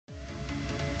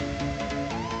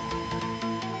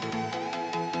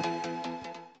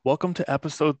Welcome to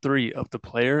episode 3 of The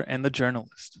Player and the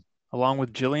Journalist. Along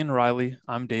with Jillian and Reilly,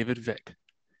 I'm David Vick.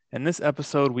 In this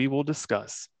episode, we will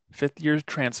discuss fifth-year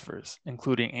transfers,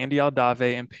 including Andie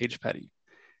Aldave and Paige Petty,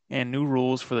 and new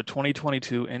rules for the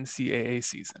 2022 NCAA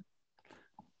season.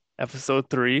 Episode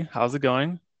 3, how's it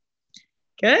going?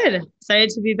 Good. Excited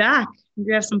to be back.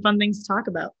 We have some fun things to talk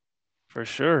about. For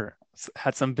sure.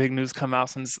 Had some big news come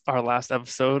out since our last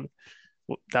episode.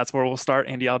 That's where we'll start.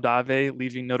 Andie Aldave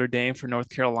leaving Notre Dame for North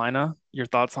Carolina. Your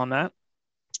thoughts on that?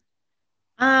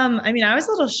 I was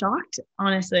a little shocked,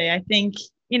 honestly. I think,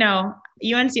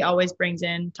 UNC always brings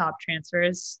in top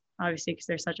transfers, obviously, because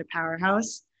they're such a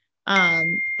powerhouse.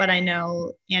 But I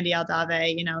know Andie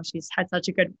Aldave, she's had such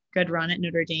a good run at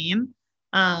Notre Dame.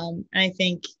 And I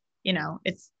think,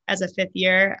 it's as a fifth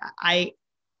year, I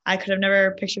could have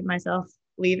never pictured myself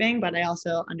leaving, but I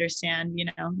also understand,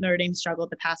 Notre Dame struggled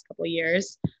the past couple of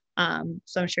years.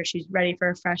 So I'm sure she's ready for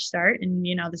a fresh start. And,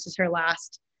 this is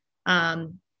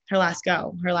um, her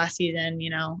last season,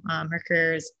 her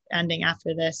career is ending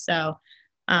after this. So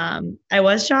I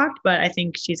was shocked, but I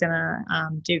think she's going to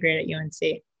do great at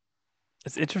UNC.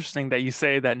 It's interesting that you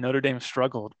say that Notre Dame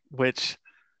struggled, which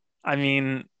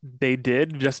they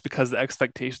did just because the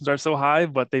expectations are so high,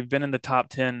 but they've been in the top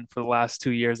 10 for the last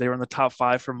 2 years. They were in the top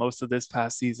five for most of this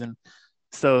past season.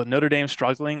 So Notre Dame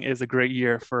struggling is a great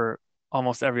year for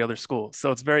almost every other school. So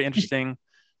it's very interesting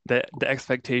that the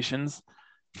expectations.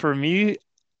 For me,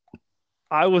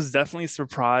 I was definitely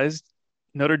surprised.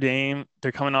 Notre Dame,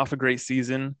 they're coming off a great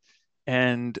season,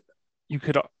 and you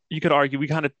could you could argue we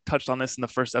kind of touched on this in the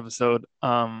first episode.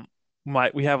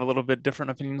 We have a little bit different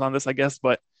opinions on this, I guess,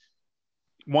 but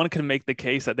one could make the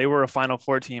case that they were a Final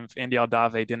Four team if Andie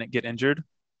Aldave didn't get injured,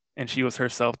 and she was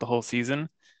herself the whole season.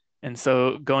 And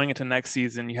so going into next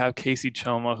season, you have Casey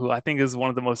Choma, who I think is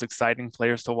one of the most exciting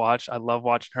players to watch. I love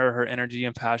watching her. Her energy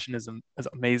and passion is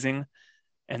amazing.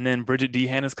 And then Bridget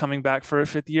Dehan is coming back for a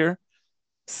fifth year.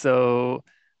 So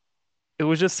it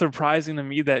was just surprising to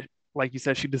me that, like you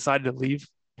said, she decided to leave,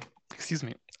 excuse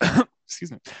me,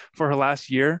 excuse me, for her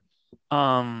last year.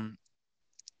 Um,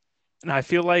 and I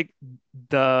feel like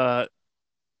the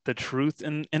the truth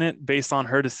in it, based on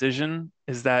her decision,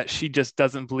 is that she just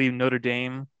doesn't believe Notre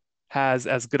Dame has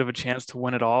as good of a chance to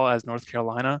win it all as North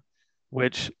Carolina,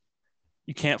 which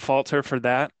you can't fault her for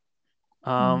that.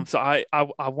 So I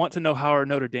want to know how her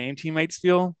Notre Dame teammates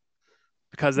feel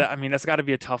because that's got to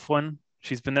be a tough one.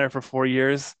 She's been there for 4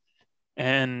 years,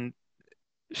 and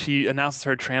she announces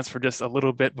her transfer just a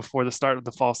little bit before the start of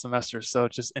the fall semester. So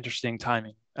it's just interesting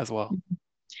timing as well.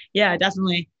 Yeah,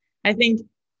 definitely. I think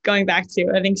I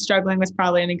think struggling was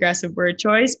probably an aggressive word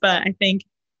choice, but I think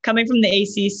coming from the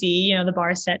ACC, the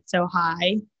bar is set so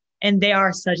high and they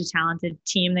are such a talented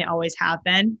team. They always have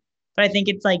been. But I think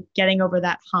it's like getting over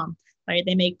that hump, right?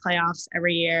 They make playoffs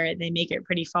every year. They make it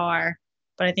pretty far.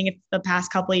 But I think it's the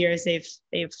past couple of years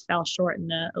they've fell short in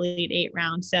the Elite Eight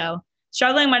round. So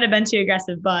struggling might have been too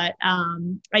aggressive, but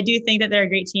I do think that they're a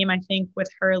great team. I think with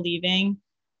her leaving,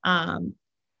 um,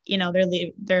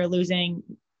 they're losing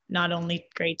not only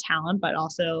great talent but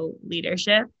also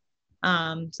leadership.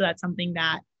 So that's something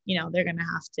that they're going to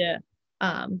have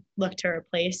to look to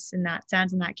replace in that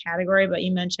sense in that category. But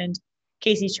you mentioned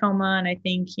Casey Choma, and I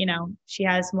think she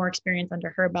has more experience under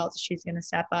her belt, so she's going to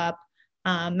step up.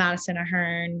 Madison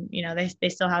Ahern, they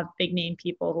still have big name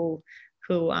people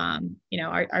who are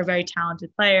very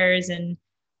talented players and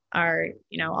are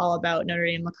all about Notre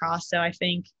Dame lacrosse. So I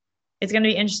think it's going to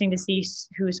be interesting to see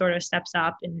who sort of steps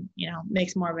up and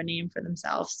makes more of a name for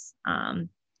themselves.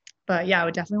 But yeah, I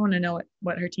would definitely want to know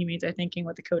what her teammates are thinking,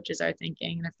 what the coaches are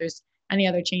thinking, and if there's any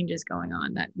other changes going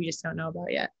on that we just don't know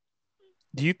about yet.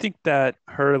 Do you think that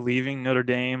her leaving Notre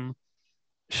Dame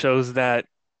shows that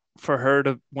for her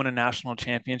to win a national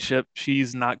championship,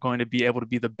 she's not going to be able to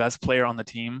be the best player on the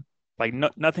team? Like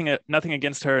nothing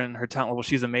against her and her talent level,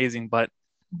 she's amazing, but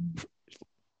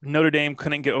Notre Dame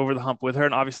couldn't get over the hump with her,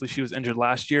 and obviously she was injured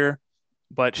last year,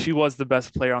 but she was the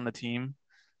best player on the team.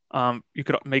 You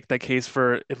could make that case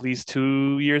for at least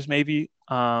 2 years, maybe.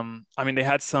 They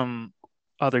had some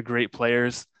other great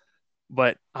players,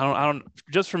 but I don't.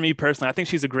 Just for me personally, I think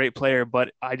she's a great player,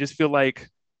 but I just feel like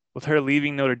with her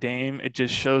leaving Notre Dame, it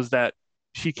just shows that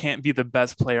she can't be the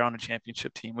best player on a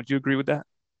championship team. Would you agree with that?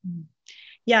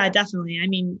 Yeah, definitely. I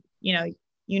mean,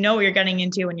 what you're getting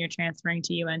into when you're transferring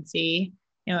to UNC.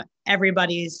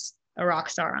 Everybody's a rock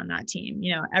star on that team.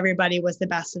 Everybody was the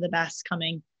best of the best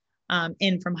coming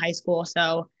in from high school.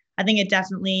 So I think it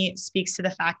definitely speaks to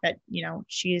the fact that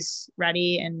she's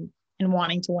ready and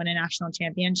wanting to win a national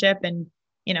championship. And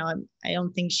I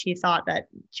don't think she thought that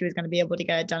she was going to be able to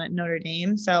get it done at Notre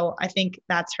Dame. So I think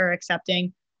that's her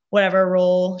accepting whatever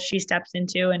role she steps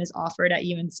into and is offered at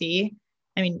UNC.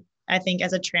 I mean, I think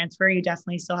as a transfer, you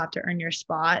definitely still have to earn your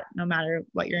spot, no matter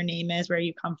what your name is, where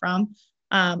you come from,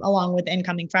 along with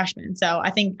incoming freshmen. So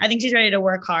I think she's ready to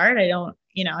work hard. I don't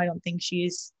think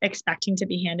she's expecting to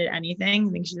be handed anything.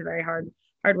 I think she's a very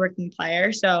hardworking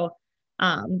player. So,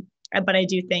 but I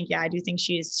do think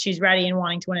she's ready and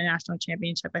wanting to win a national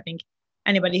championship. I think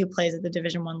anybody who plays at the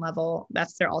Division I level,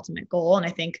 that's their ultimate goal, and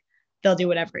I think they'll do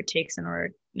whatever it takes in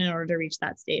order to reach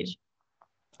that stage.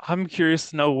 I'm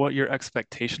curious to know what your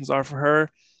expectations are for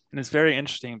her. And it's very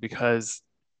interesting because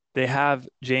they have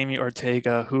Jamie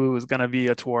Ortega, who is going to be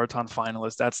a Tewaaraton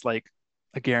finalist. That's like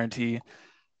a guarantee.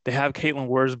 They have Caitlin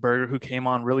Wurzberger, who came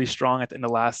on really strong at the end of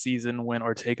last season when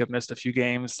Ortega missed a few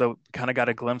games. So kind of got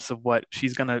a glimpse of what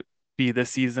she's going to be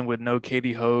this season with no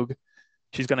Katie Hogue.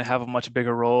 She's going to have a much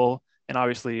bigger role. And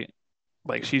obviously,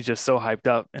 like she's just so hyped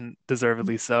up and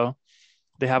deservedly so.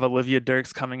 They have Olivia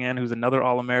Dirks coming in, who's another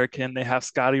All-American. They have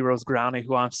Scotty Rose Growney,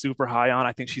 who I'm super high on.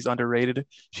 I think she's underrated.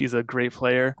 She's a great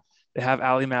player. They have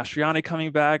Ali Mastriani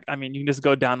coming back. I mean, you can just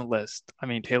go down the list. I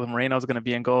mean, Taylor Moreno is going to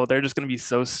be in goal. They're just going to be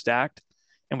so stacked.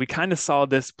 And we kind of saw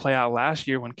this play out last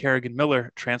year when Kerrigan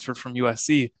Miller transferred from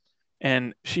USC.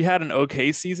 And she had an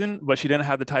okay season, but she didn't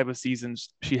have the type of seasons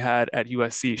she had at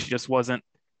USC. She just wasn't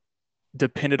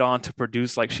depended on to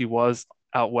produce like she was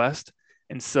out west.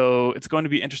 And so it's going to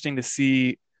be interesting to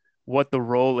see what the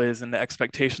role is and the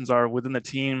expectations are within the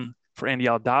team for Andie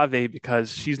Aldave,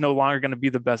 because she's no longer going to be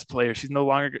the best player. She's no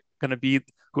longer going to be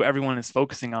who everyone is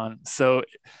focusing on. So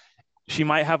she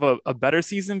might have a better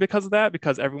season because of that,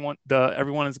 because everyone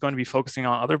is going to be focusing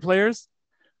on other players.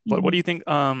 But what do Mm-hmm. you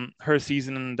think her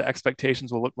season and the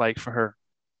expectations will look like for her?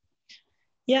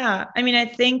 Yeah, I mean, I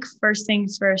think first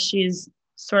things first, she's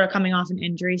sort of coming off an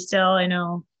injury still. I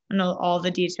know all the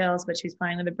details, but she's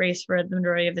playing with a brace for the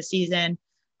majority of the season.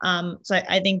 So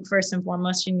I think first and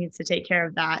foremost, she needs to take care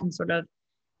of that and sort of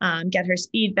get her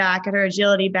speed back, get her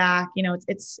agility back.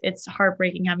 It's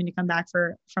heartbreaking having to come back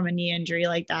from a knee injury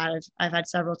like that. I've had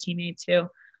several teammates who,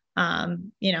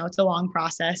 it's a long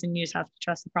process, and you just have to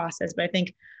trust the process. But I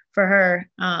think for her,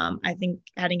 I think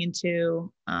heading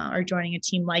into or joining a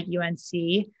team like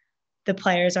UNC, the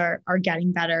players are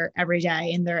getting better every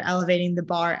day and they're elevating the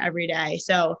bar every day.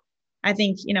 So I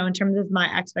think, in terms of my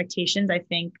expectations, I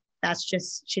think that's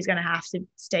just, she's going to have to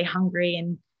stay hungry.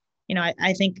 And,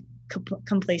 I think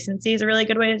complacency is a really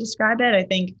good way to describe it. I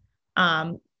think,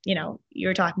 you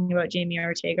were talking about Jamie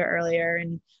Ortega earlier,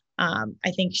 and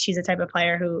I think she's a type of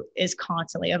player who is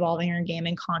constantly evolving her game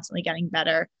and constantly getting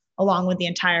better, along with the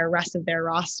entire rest of their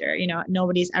roster.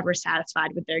 Nobody's ever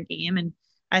satisfied with their game. And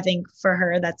I think for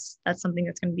her, that's something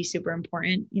that's going to be super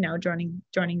important.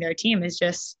 Joining their team is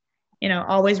just,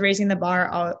 always raising the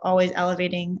bar, always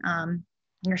elevating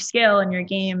your skill and your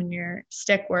game and your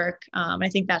stick work. I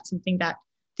think that's something that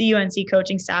the UNC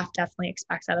coaching staff definitely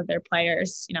expects out of their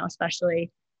players.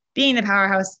 Especially being the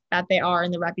powerhouse that they are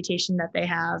and the reputation that they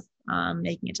have,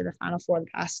 making it to the Final Four the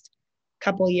past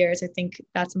couple of years. I think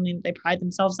that's something that they pride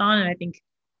themselves on, and I think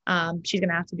she's going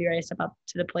to have to be ready to step up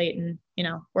to the plate and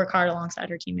work hard alongside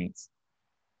her teammates.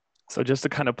 So just to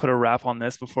kind of put a wrap on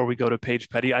this before we go to Paige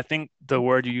Petty, I think the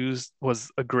word you used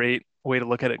was a great way to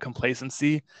look at it,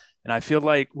 complacency. And I feel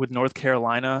like with North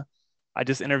Carolina, I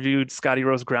just interviewed Scotty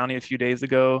Rose Growney a few days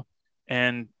ago,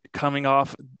 and coming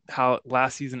off how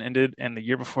last season ended and the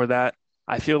year before that,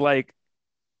 I feel like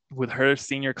with her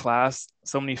senior class,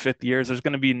 so many fifth years, there's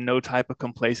going to be no type of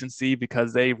complacency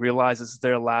because they realize this is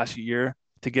their last year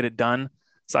to get it done.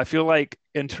 So I feel like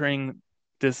entering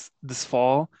this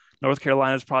fall, North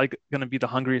Carolina is probably going to be the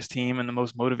hungriest team and the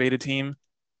most motivated team.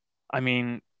 I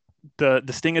mean, the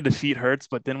sting of defeat hurts,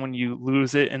 but then when you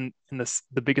lose it in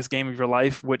the biggest game of your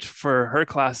life, which for her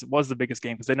class was the biggest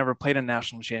game because they never played a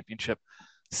national championship,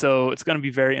 so it's going to be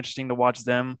very interesting to watch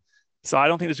them. So I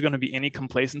don't think there's going to be any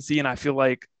complacency, and I feel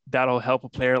like that'll help a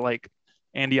player like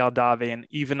Andie Aldave and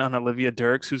even an Olivia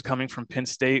Dirks, who's coming from Penn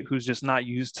State, who's just not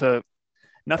used to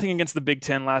nothing against the Big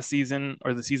Ten last season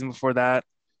or the season before that,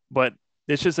 but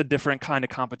it's just a different kind of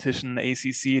competition in the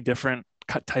ACC, a different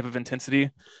type of intensity,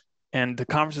 and the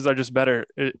conferences are just better,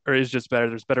 or is just better.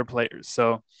 There's better players.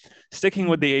 So sticking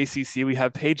with the ACC, we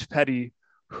have Paige Petty,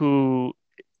 who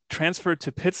transferred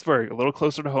to Pittsburgh, a little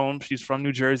closer to home. She's from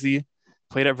New Jersey,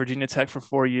 played at Virginia Tech for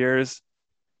 4 years,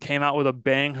 came out with a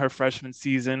bang her freshman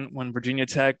season when Virginia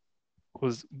Tech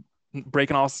was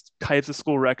breaking all types of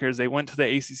school records. They went to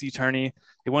the ACC tourney,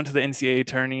 they went to the NCAA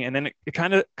tourney, and then it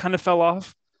kind of fell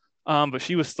off. But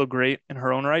she was still great in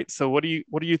her own right. So what do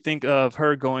you think of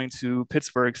her going to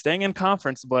Pittsburgh, staying in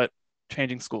conference but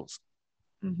changing schools?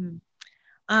 Mm-hmm.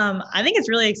 I think it's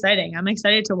really exciting. I'm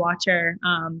excited to watch her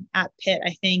at Pitt.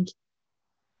 I think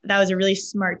that was a really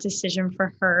smart decision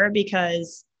for her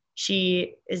because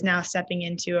she is now stepping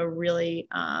into a really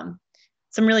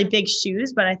some really big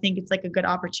shoes, but I think it's like a good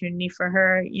opportunity for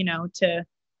her,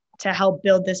 to help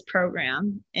build this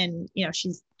program. And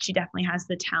she definitely has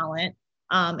the talent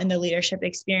and the leadership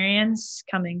experience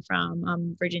coming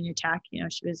from Virginia Tech.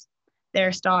 She was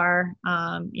their star,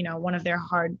 one of their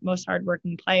most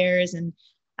hardworking players. And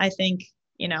I think,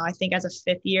 I think as a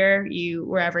fifth year,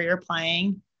 wherever you're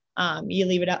playing, you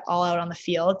leave it all out on the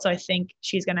field. So I think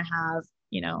she's going to have,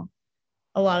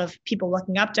 a lot of people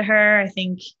looking up to her. I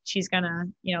think she's going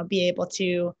to, be able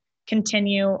to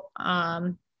continue,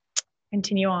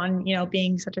 continue on,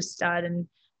 being such a stud.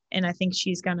 And I think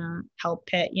she's going to help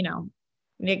Pitt,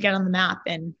 get on the map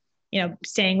and,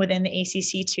 staying within the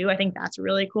ACC too. I think that's a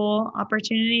really cool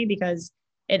opportunity because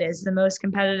it is the most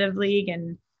competitive league.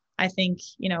 And I think,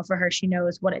 for her, she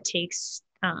knows what it takes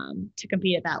to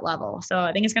compete at that level. So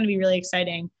I think it's going to be really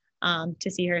exciting to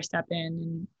see her step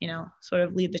in and, sort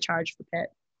of lead the charge for Pitt.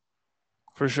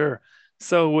 For sure.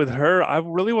 So with her, I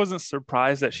really wasn't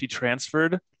surprised that she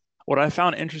transferred. What I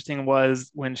found interesting was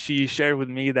when she shared with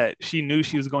me that she knew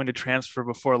she was going to transfer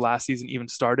before last season even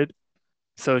started.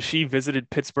 So she visited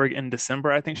Pittsburgh in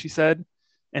December, I think she said.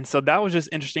 And so that was just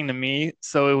interesting to me.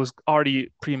 So it was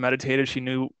already premeditated. She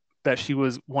knew that she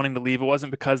was wanting to leave. It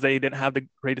wasn't because they didn't have the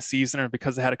greatest season or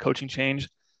because they had a coaching change.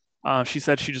 She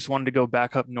said she just wanted to go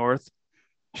back up north.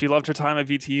 She loved her time at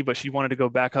VT, but she wanted to go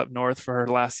back up north for her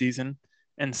last season.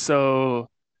 And so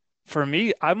for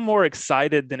me, I'm more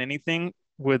excited than anything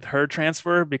with her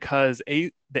transfer because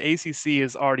the ACC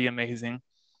is already amazing.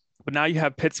 But now you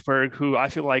have Pittsburgh, who I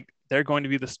feel like they're going to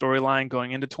be the storyline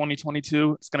going into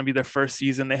 2022. It's going to be their first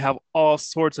season. They have all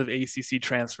sorts of ACC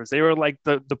transfers. They were like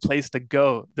the place to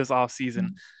go this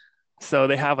offseason. So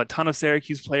they have a ton of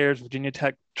Syracuse players, Virginia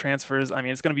Tech transfers. I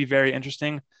mean, it's going to be very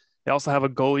interesting. They also have a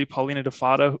goalie, Paulina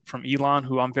DeFada from Elon,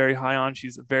 who I'm very high on.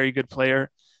 She's a very good player.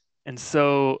 And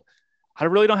so I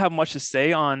really don't have much to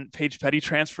say on Paige Petty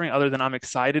transferring other than I'm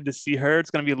excited to see her. It's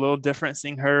going to be a little different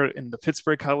seeing her in the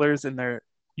Pittsburgh colors in their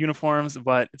uniforms,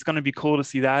 but it's going to be cool to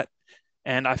see that.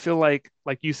 And I feel like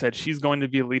you said, she's going to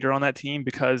be a leader on that team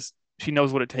because she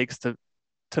knows what it takes to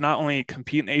not only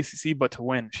compete in the ACC, but to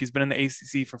win. She's been in the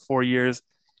ACC for 4 years.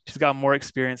 She's got more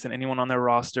experience than anyone on their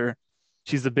roster.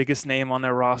 She's the biggest name on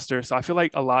their roster. So I feel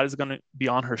like a lot is going to be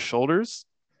on her shoulders,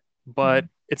 but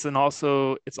it's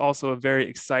also a very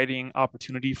exciting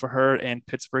opportunity for her and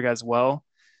Pittsburgh as well.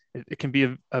 It can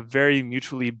be a very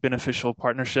mutually beneficial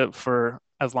partnership for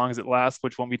as long as it lasts,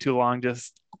 which won't be too long,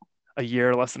 just a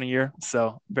year, less than a year.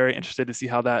 So very interested to see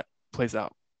how that plays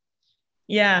out.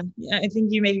 Yeah, I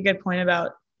think you make a good point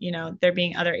about, there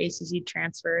being other ACC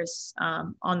transfers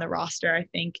on the roster. I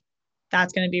think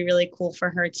that's going to be really cool for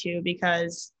her too,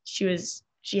 because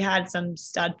she had some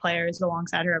stud players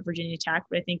alongside her at Virginia Tech,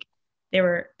 but I think they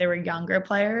were younger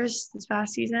players this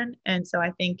past season. And so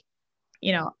I think,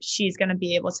 she's going to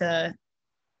be able to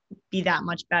be that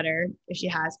much better if she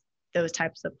has those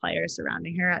types of players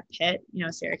surrounding her at Pitt,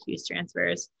 Syracuse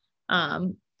transfers.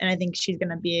 And I think she's going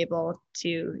to be able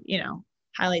to,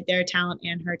 highlight their talent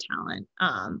and her talent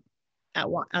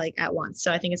at once.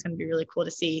 So I think it's going to be really cool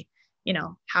to see,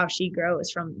 how she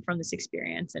grows from this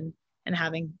experience and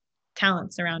having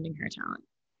talent surrounding her talent.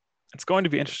 It's going to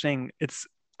be interesting.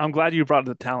 I'm glad you brought up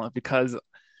the talent because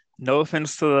no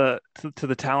offense to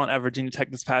the talent at Virginia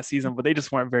Tech this past season, but they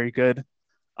just weren't very good.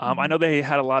 I know they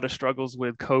had a lot of struggles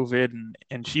with COVID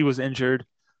and she was injured.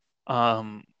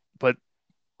 But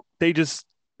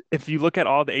if you look at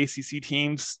all the ACC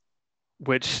teams,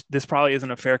 which this probably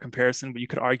isn't a fair comparison, but you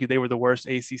could argue they were the worst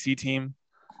ACC team.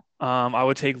 I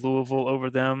would take Louisville over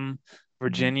them,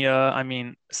 Virginia. I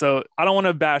mean, so I don't want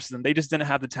to bash them. They just didn't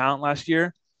have the talent last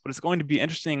year, but it's going to be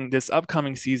interesting this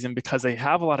upcoming season because they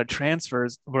have a lot of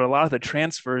transfers, but a lot of the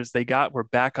transfers they got were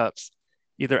backups,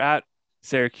 either at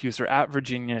Syracuse or at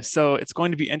Virginia. So it's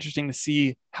going to be interesting to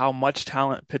see how much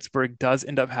talent Pittsburgh does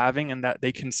end up having and that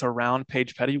they can surround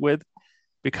Paige Petty with,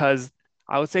 because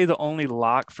I would say the only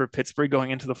lock for Pittsburgh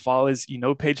going into the fall is,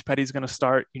 Paige Petty's going to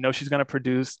start, she's going to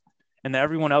produce, and then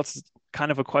everyone else is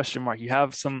kind of a question mark. You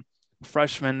have some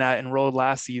freshmen that enrolled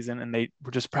last season and they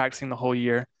were just practicing the whole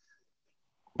year,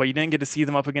 but you didn't get to see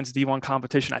them up against D1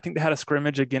 competition. I think they had a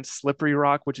scrimmage against Slippery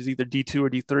Rock, which is either D2 or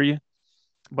D3.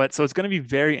 But so it's going to be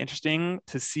very interesting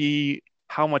to see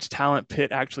how much talent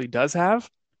Pitt actually does have.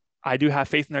 I do have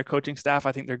faith in their coaching staff.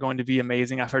 I think they're going to be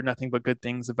amazing. I've heard nothing but good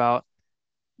things about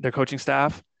their coaching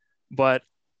staff, but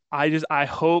I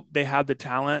hope they have the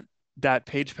talent that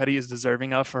Paige Petty is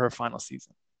deserving of for her final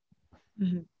season.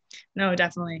 Mm-hmm. No,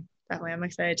 definitely. Definitely. I'm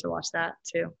excited to watch that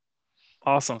too.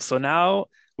 Awesome. So now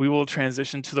we will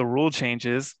transition to the rule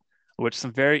changes, which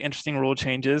some very interesting rule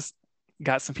changes.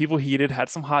 Got some people heated, had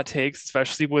some hot takes,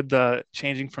 especially with the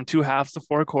changing from two halves to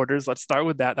four quarters. Let's start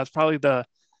with that. That's probably the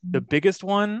biggest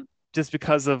one, just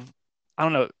because of, I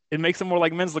don't know, it makes it more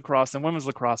like men's lacrosse than women's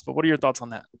lacrosse. But what are your thoughts on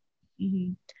that?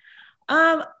 Mm-hmm.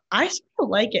 I sort of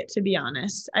like it, to be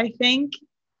honest. I think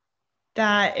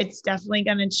that it's definitely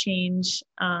going to change,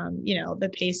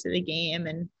 the pace of the game,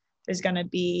 and there's going to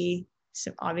be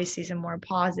some, obviously, some more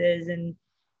pauses. And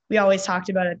we always talked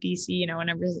about at BC,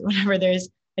 whenever there's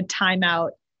a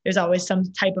timeout, there's always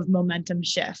some type of momentum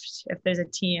shift. If there's a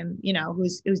team,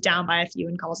 who's down by a few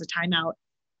and calls a timeout,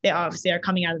 they obviously are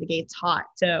coming out of the gates hot.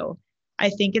 So I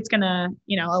think it's going to,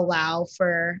 allow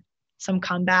for some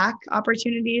comeback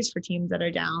opportunities for teams that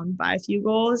are down by a few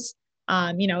goals.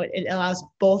 It allows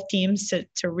both teams to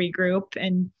regroup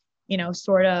and,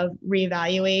 sort of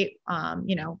reevaluate,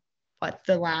 what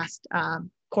the last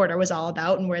quarter was all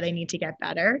about and where they need to get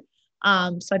better.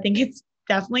 So I think it's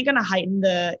definitely going to heighten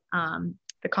the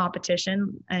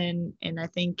competition, and I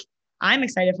think I'm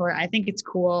excited for it. I think it's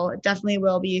cool. It definitely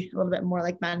will be a little bit more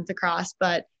like men's lacrosse,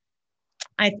 but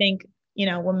I think,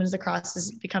 women's lacrosse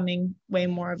is becoming way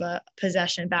more of a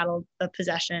possession battle of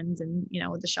possessions. And,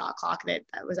 with the shot clock that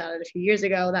was added a few years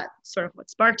ago, that's sort of what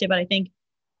sparked it. But I think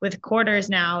with quarters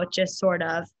now, it just sort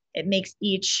of, it makes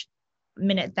each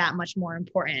minute that much more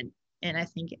important. And I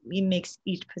think it makes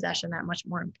each possession that much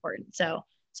more important. So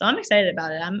I'm excited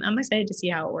about it. I'm excited to see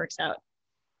how it works out.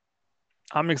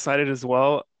 I'm excited as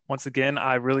well. Once again,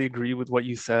 I really agree with what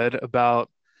you said about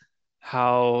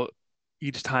how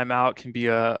each timeout can be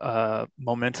a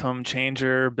momentum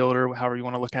changer, builder, however you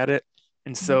want to look at it.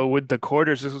 And so with the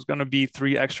quarters, this was going to be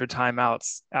three extra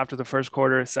timeouts after the first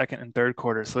quarter, second, and third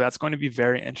quarter. So that's going to be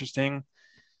very interesting.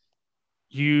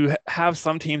 You have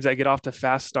some teams that get off to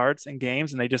fast starts in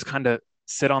games and they just kind of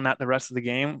sit on that the rest of the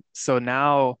game. So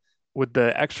now with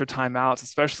the extra timeouts,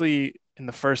 especially in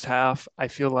the first half, I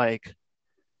feel like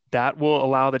that will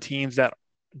allow the teams that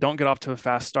don't get off to a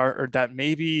fast start or that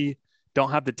maybe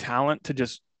don't have the talent to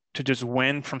just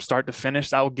win from start to finish.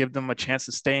 That will give them a chance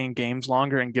to stay in games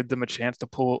longer and give them a chance to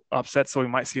pull upsets. So we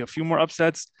might see a few more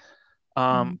upsets.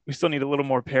 We still need a little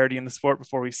more parity in the sport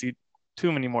before we see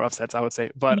too many more upsets, I would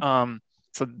say. But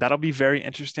so that'll be very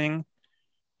interesting.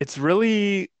 It's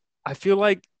really, I feel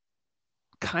like,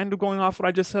 kind of going off what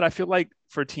I just said, I feel like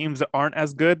for teams that aren't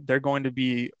as good, they're going to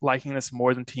be liking this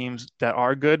more than teams that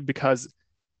are good, because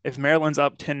if Maryland's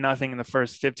up 10-0 in the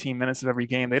first 15 minutes of every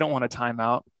game, they don't want a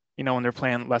timeout, when they're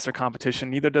playing lesser competition.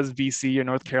 Neither does VC or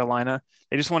North Carolina.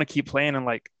 They just want to keep playing and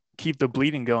like keep the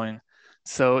bleeding going.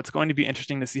 So it's going to be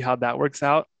interesting to see how that works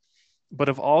out. But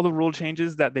of all the rule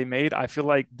changes that they made, I feel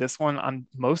like this one I'm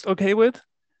most okay with.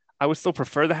 I would still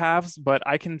prefer the halves, but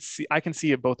I can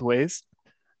see it both ways.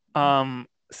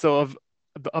 So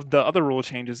of the other rule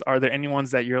changes, are there any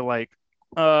ones that you're like,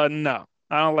 no,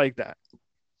 I don't like that?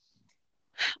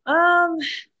 Um,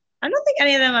 I don't think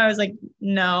any of them I was like,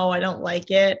 no, I don't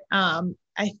like it.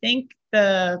 I think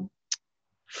the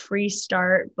free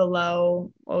start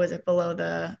below, what was it, below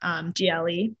the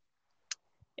GLE,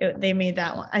 they made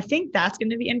that one. I think that's going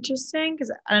to be interesting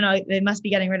because I don't know, they must be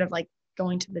getting rid of like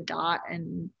going to the dot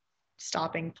and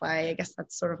stopping play. I guess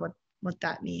that's sort of what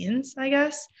that means, I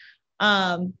guess.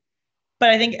 Um, but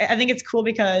I think it's cool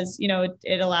because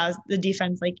it allows the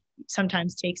defense, like,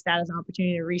 sometimes takes that as an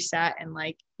opportunity to reset and,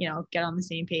 like, get on the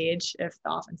same page if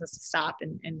the offense has to stop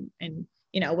and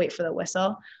wait for the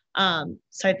whistle.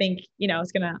 So I think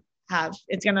it's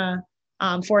gonna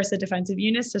force the defensive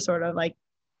units to sort of like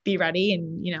be ready,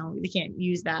 and they can't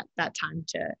use that time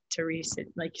to resit,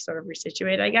 like, sort of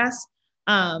resituate, I guess.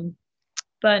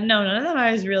 But no, none of them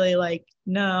I was really like,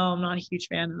 no, I'm not a huge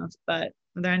fan of. But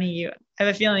are there any you? I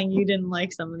have a feeling you didn't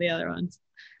like some of the other ones.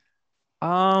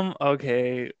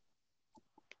 Okay.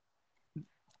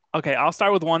 Okay, I'll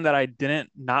start with one that I didn't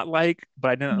not like,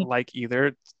 but I didn't like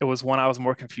either. It was one I was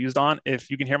more confused on. If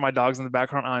you can hear my dogs in the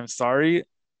background, I'm sorry.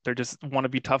 They're just want to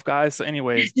be tough guys. So,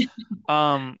 anyways,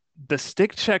 the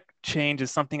stick check change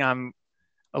is something I'm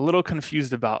a little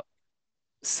confused about.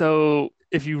 So,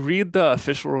 if you read the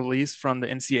official release from the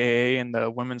NCAA and the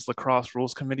Women's Lacrosse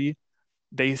Rules Committee,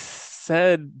 they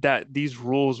said that these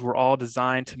rules were all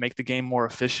designed to make the game more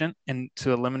efficient and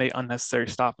to eliminate unnecessary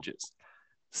stoppages.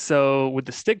 So with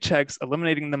the stick checks,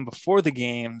 eliminating them before the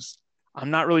games,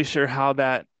 I'm not really sure how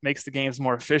that makes the games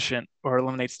more efficient or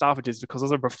eliminate stoppages, because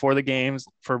those are before the games.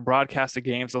 For broadcasted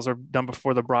games, those are done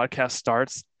before the broadcast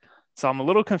starts. So I'm a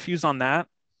little confused on that.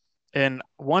 And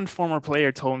one former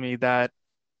player told me that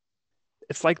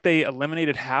it's like they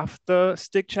eliminated half the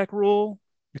stick check rule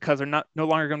because they're not no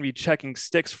longer going to be checking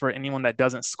sticks for anyone that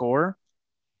doesn't score.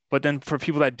 But then for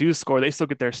people that do score, they still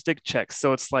get their stick checks.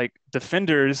 So it's like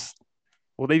defenders,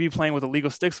 will they be playing with illegal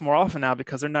sticks more often now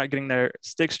because they're not getting their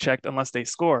sticks checked unless they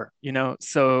score, you know?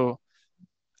 So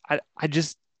I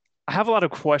just I have a lot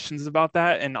of questions about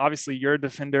that. And obviously you're a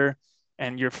defender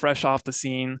and you're fresh off the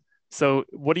scene. So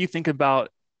what do you think about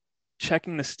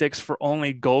checking the sticks for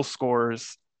only goal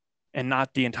scorers and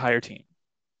not the entire team?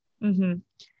 Mm-hmm.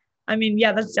 I mean,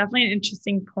 yeah, that's definitely an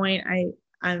interesting point.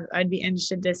 I'd be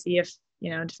interested to see if,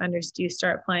 defenders do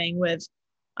start playing with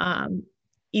um,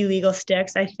 illegal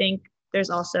sticks. I think there's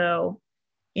also,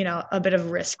 a bit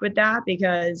of risk with that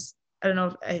because I don't know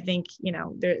if I think,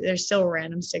 there's still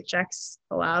random stick checks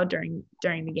allowed during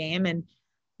the game. And,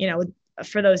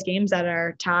 for those games that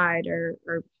are tied or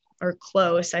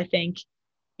close, I think,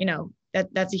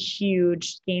 that's a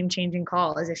huge game changing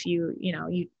call is if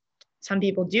some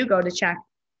people do go to check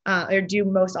or do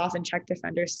most often check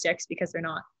defenders sticks because they're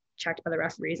not checked by the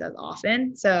referees as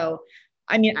often. So,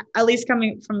 I mean, at least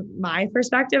coming from my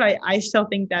perspective, I still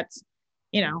think that's,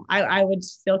 I would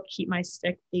still keep my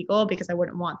stick legal because I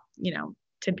wouldn't want,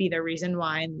 to be the reason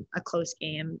why in a close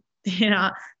game,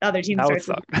 the other team That would starts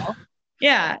with suck. the ball.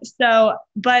 Yeah. So,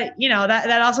 but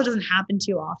that also doesn't happen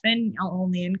too often.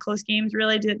 Only in close games,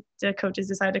 really, do coaches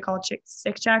decide to call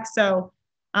stick checks. So,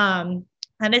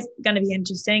 that is going to be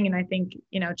interesting, and I think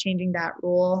changing that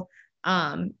rule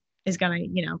is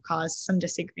going to cause some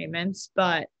disagreements.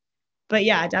 But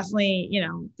yeah, definitely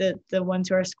the ones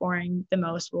who are scoring the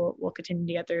most will continue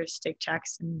to get their stick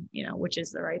checks, and which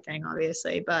is the right thing,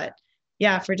 obviously. But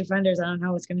yeah, for defenders, I don't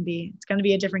know. It's going to be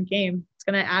a different game. It's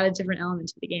going to add a different element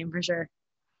to the game for sure.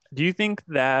 Do you think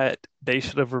that they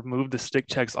should have removed the stick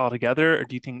checks altogether, or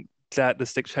do you think that the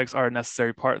stick checks are a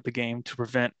necessary part of the game to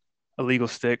prevent illegal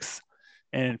sticks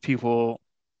and people,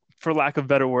 for lack of a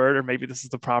better word, or maybe this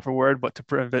is the proper word, but to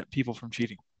prevent people from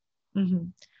cheating? Mm-hmm.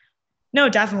 No,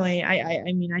 definitely. I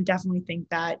mean, I definitely think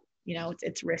that,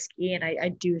 it's risky. And I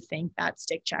do think that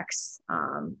stick checks,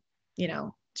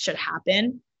 should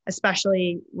happen,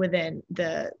 especially within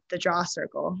the draw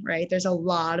circle, right? There's a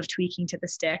lot of tweaking to the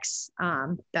sticks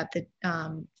that the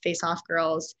face-off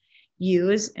girls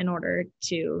use in order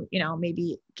to,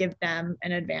 maybe give them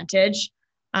an advantage.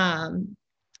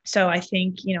 So I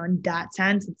think, in that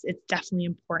sense, it's definitely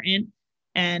important.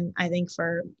 And I think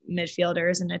for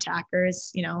midfielders and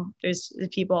attackers, there's the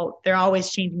people, they're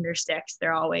always changing their sticks.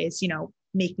 They're always,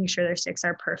 making sure their sticks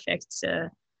are perfect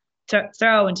to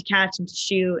throw and to catch and to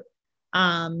shoot.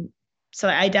 So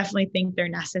I definitely think they're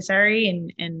necessary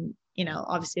and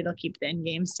obviously they'll keep the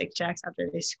in-game stick checks after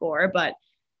they score. But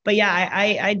yeah,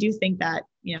 I do think that,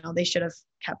 they should have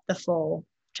kept the full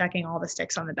checking all the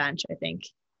sticks on the bench. I think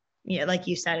like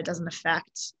you said, it doesn't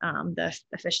affect the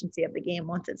efficiency of the game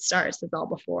once it starts. It's all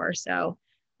before. So,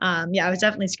 yeah, I was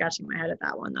definitely scratching my head at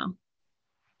that one though.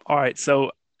 All right,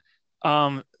 so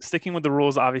sticking with the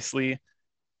rules, obviously,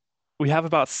 we have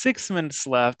about 6 minutes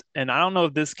left, and I don't know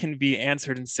if this can be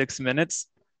answered in 6 minutes.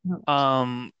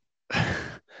 Um,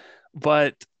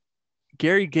 but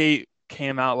Gary Gate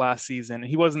came out last season, and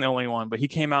he wasn't the only one, but he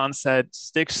came out and said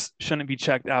sticks shouldn't be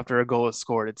checked after a goal is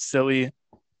scored. It's silly.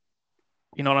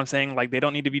 You know what I'm saying? Like they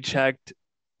don't need to be checked.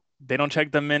 They don't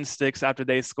check the men's sticks after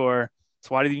they score.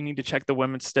 So why do you need to check the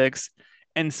women's sticks?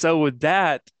 And so with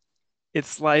that,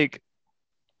 it's like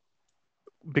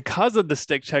because of the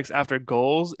stick checks after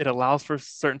goals, it allows for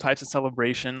certain types of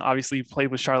celebration. Obviously, you played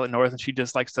with Charlotte North, and she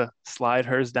just likes to slide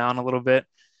hers down a little bit.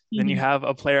 Then you Mm-hmm. have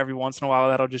a player every once in a while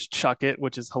that'll just chuck it,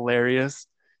 which is hilarious.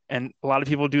 And a lot of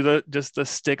people do the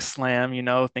stick slam,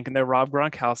 thinking they're Rob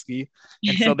Gronkowski.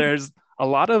 And so there's a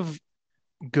lot of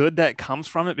good that comes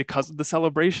from it because of the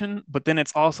celebration. But then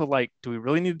it's also like, do we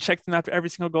really need to check them after every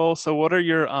single goal? So what are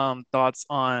your thoughts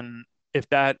on if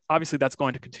that obviously that's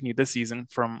going to continue this season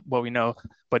from what we know,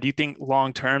 but do you think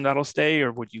long term that'll stay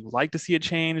or would you like to see it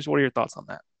change? What are your thoughts on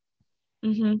that?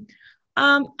 Mm-hmm.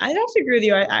 I have to agree with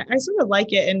you. I sort of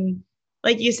like it, and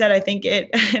like you said, I think it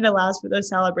it allows for those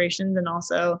celebrations, and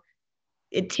also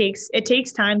it takes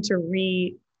time to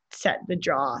reset the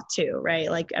draw too, right?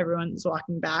 Like everyone's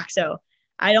walking back, so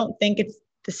I don't think it's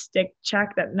the stick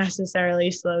check that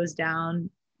necessarily slows down,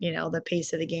 the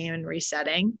pace of the game and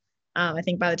resetting. I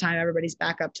think by the time everybody's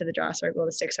back up to the draw circle,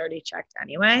 the stick's already checked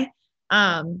anyway.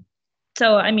 Um,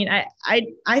 so I mean,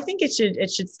 I think it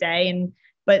should stay, and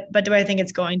but do I think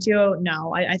it's going to?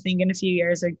 No, I think in a few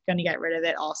years they're going to get rid of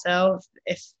it. Also,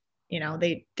 if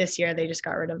they this year they just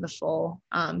got rid of the full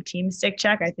team stick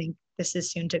check. I think this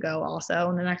is soon to go also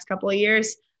in the next couple of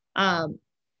years.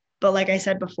 But like I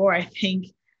said before, I think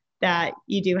that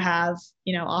you do have,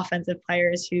 offensive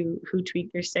players who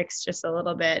tweak their sticks just a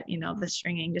little bit, the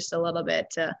stringing just a little bit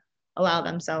to allow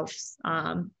themselves,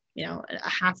 a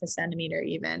half a centimeter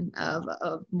even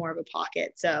of more of a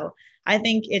pocket. So I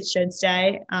think it should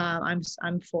stay. I'm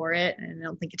for it, and I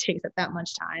don't think it takes up that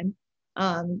much time.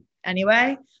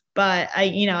 Anyway, but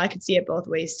I could see it both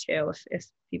ways too. If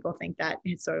people think that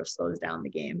it sort of slows down the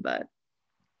game, but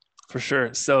For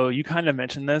sure. So you kind of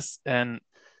mentioned this, and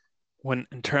when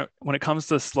it comes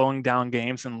to slowing down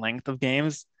games and length of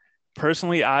games,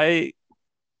 personally, I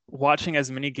watching as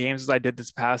many games as I did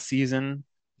this past season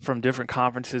from different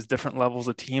conferences, different levels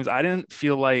of teams, I didn't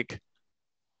feel like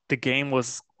the game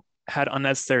was had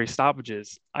unnecessary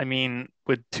stoppages. I mean,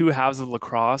 with two halves of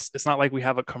lacrosse, it's not like we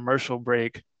have a commercial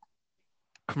break,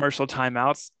 commercial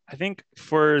timeouts. I think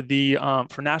for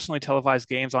nationally televised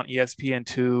games on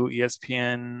ESPN2,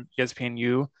 ESPN,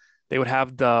 ESPNU, they would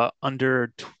have the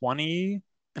under 20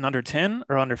 and under 10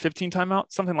 or under 15 timeout,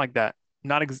 something like that.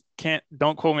 Not can't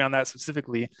don't quote me on that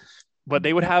specifically, but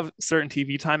they would have certain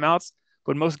TV timeouts.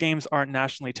 But most games aren't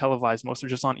nationally televised. Most are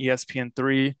just on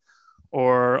ESPN3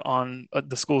 or on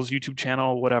the school's YouTube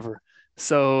channel, whatever.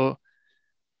 So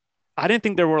I didn't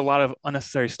think there were a lot of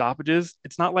unnecessary stoppages.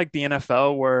 It's not like the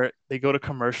NFL where they go to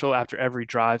commercial after every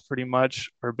drive, pretty much,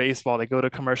 or baseball, they go to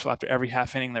commercial after every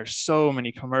half inning. There's so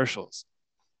many commercials.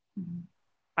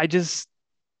 I just,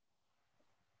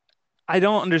 I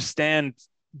don't understand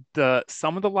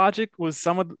some of the logic was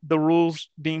some of the rules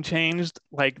being changed,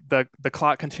 like the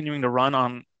clock continuing to run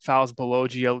on fouls below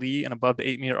GLE and above the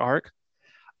 8 meter arc.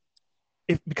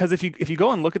 Because if you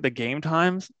go and look at the game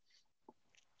times,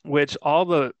 which all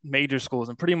the major schools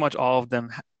and pretty much all of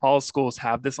them, all schools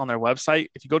have this on their website.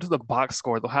 If you go to the box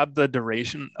score, they'll have the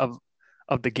duration of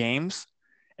the games.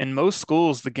 In most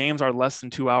schools, the games are less than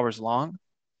 2 hours long.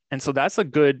 And so that's a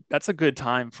good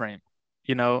time frame,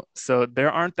 So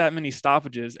there aren't that many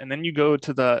stoppages. And then you go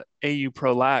to the AU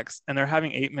Pro Lax and they're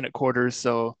having 8 minute quarters.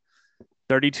 So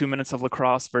 32 minutes of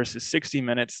lacrosse versus 60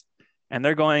 minutes. And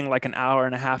they're going like an hour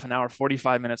and a half, an hour,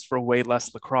 45 minutes for way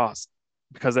less lacrosse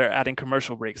because they're adding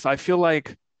commercial breaks. So I feel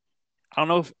like, I don't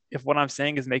know if what I'm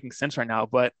saying is making sense right now,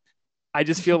 but I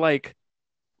just feel like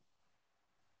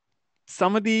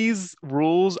some of these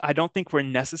rules I don't think were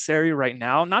necessary right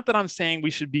now. Not that I'm saying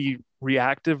we should be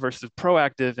reactive versus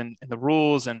proactive in the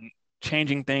rules and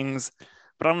changing things,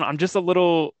 but I'm just a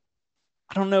little,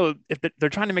 I don't know if they're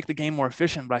trying to make the game more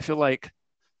efficient, but I feel like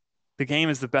the game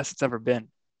is the best it's ever been.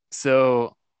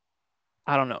 So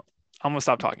I don't know. I'm gonna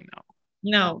stop talking now.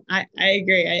 no, I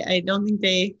agree. I don't think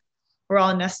they were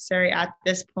all necessary at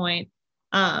this point.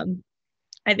 I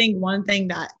think one thing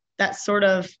that sort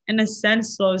of, in a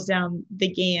sense, slows down the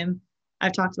game.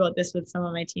 I've talked about this with some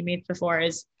of my teammates before.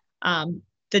 Is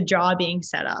the draw being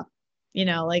set up?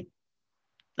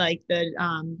 Like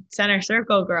the center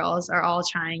circle girls are all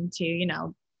trying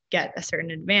to get a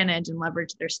certain advantage and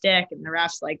leverage their stick, and the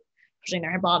refs like pushing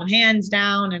their bottom hands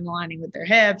down and aligning with their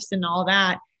hips and all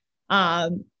that.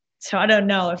 So I don't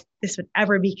know if this would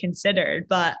ever be considered,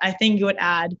 but I think it would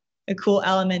add a cool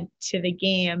element to the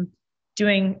game,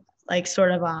 doing like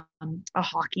sort of a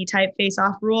hockey type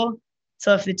face-off rule.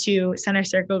 So if the two center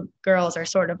circle girls are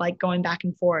sort of like going back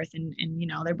and forth and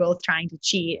they're both trying to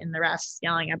cheat and the ref's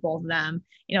yelling at both of them,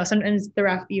 sometimes the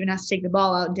ref even has to take the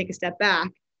ball out and take a step back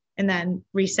and then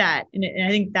reset. And I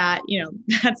think that,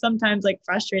 that's sometimes like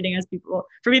frustrating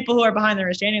for people who are behind the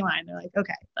restraining line. They're like,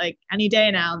 okay, like any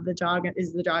day now, the draw going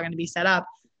to be set up.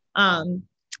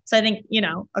 So I think,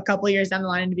 a couple of years down the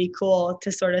line, it'd be cool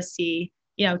to sort of see,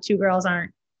 two girls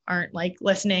aren't like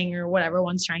listening or whatever.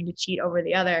 One's trying to cheat over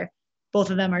the other. Both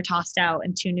of them are tossed out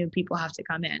and two new people have to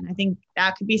come in. I think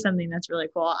that could be something that's really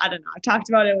cool. I don't know. I've talked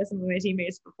about it with some of my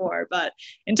teammates before, but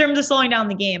in terms of slowing down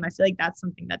the game, I feel like that's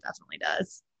something that definitely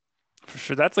does. For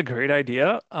sure, that's a great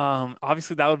idea.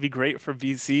 Obviously that would be great for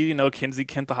BC, Kinsey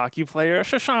Kent, the hockey player.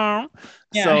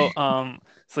 Yeah.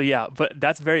 So yeah, but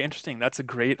that's very interesting. That's a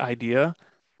great idea.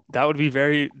 That would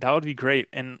be great.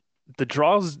 And the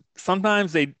draws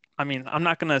sometimes I mean, I'm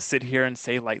not gonna sit here and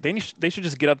say like they should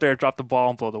just get up there, drop the ball,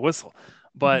 and blow the whistle.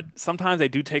 But Mm-hmm. sometimes they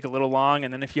do take a little long,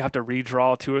 and then if you have to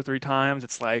redraw two or three times,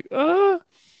 it's like,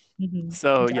 Mm-hmm.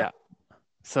 so Exactly. yeah.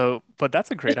 So, but that's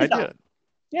a great Just a thought. idea.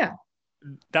 Yeah.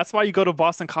 That's why you go to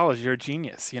Boston College. You're a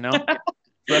genius. So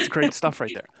that's great stuff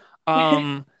right there.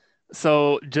 Um,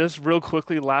 so just real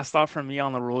quickly, last thought from me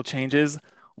on the rule changes.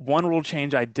 One rule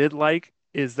change I did like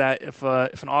is that if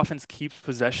an offense keeps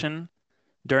possession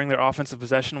during their offensive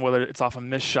possession, whether it's off a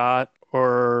missed shot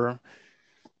or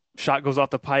shot goes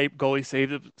off the pipe, goalie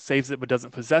saves it but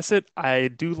doesn't possess it. I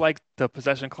do like the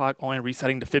possession clock only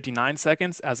resetting to 59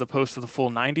 seconds as opposed to the full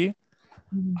 90.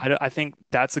 Mhm. I think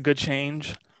that's a good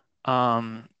change.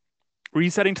 Um,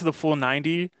 Resetting to the full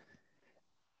 90,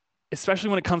 especially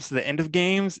when it comes to the end of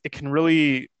games, it can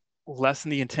really lessen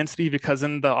the intensity because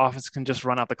then the offense can just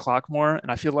run out the clock more.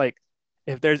 And I feel like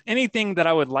if there's anything that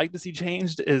I would like to see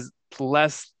changed is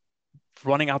less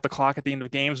running out the clock at the end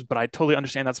of games, but I totally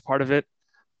understand that's part of it.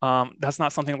 That's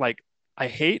not something like I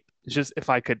hate. It's just if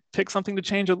I could pick something to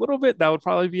change a little bit, that would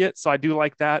probably be it. So I do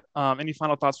like that. Any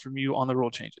final thoughts from you on the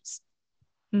rule changes?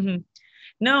 Hmm.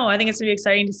 No, I think it's gonna be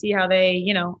exciting to see how they,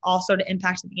 all sort of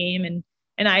impact the game. And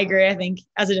I agree. I think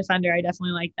as a defender, I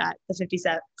definitely like that the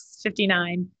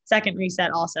 59-second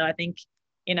reset. Also, I think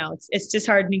it's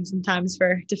disheartening sometimes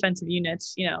for defensive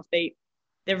units. If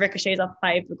the ricochets off the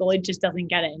pipe, the goalie just doesn't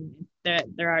get it, and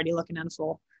they're already looking at a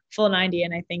full 90.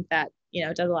 And I think that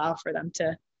it does allow for them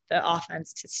to the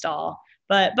offense to stall.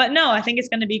 But no, I think it's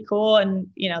going to be cool. And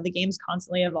the game's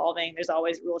constantly evolving. There's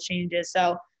always rule changes.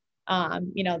 So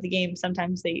the game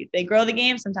sometimes they grow the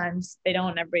game, sometimes they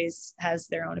don't. Everybody's has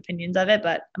their own opinions of it,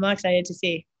 but I'm excited to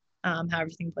see how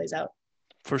everything plays out.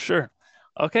 For sure.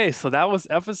 Okay, so that was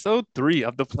episode 3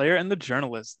 of The Player and the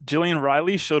Journalist. Jillian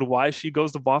Reilly showed why she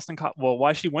goes to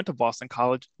why she went to Boston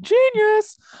College.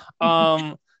 Genius.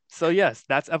 Um, so yes,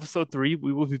 that's episode 3.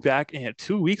 We will be back in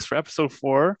 2 weeks for episode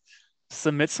 4.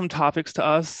 Submit some topics to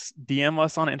us, DM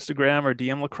us on Instagram or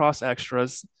DM Lacrosse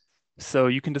Extras so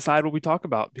you can decide what we talk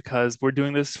about because we're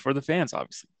doing this for the fans,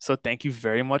 obviously. So thank you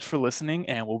very much for listening,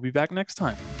 and we'll be back next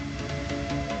time.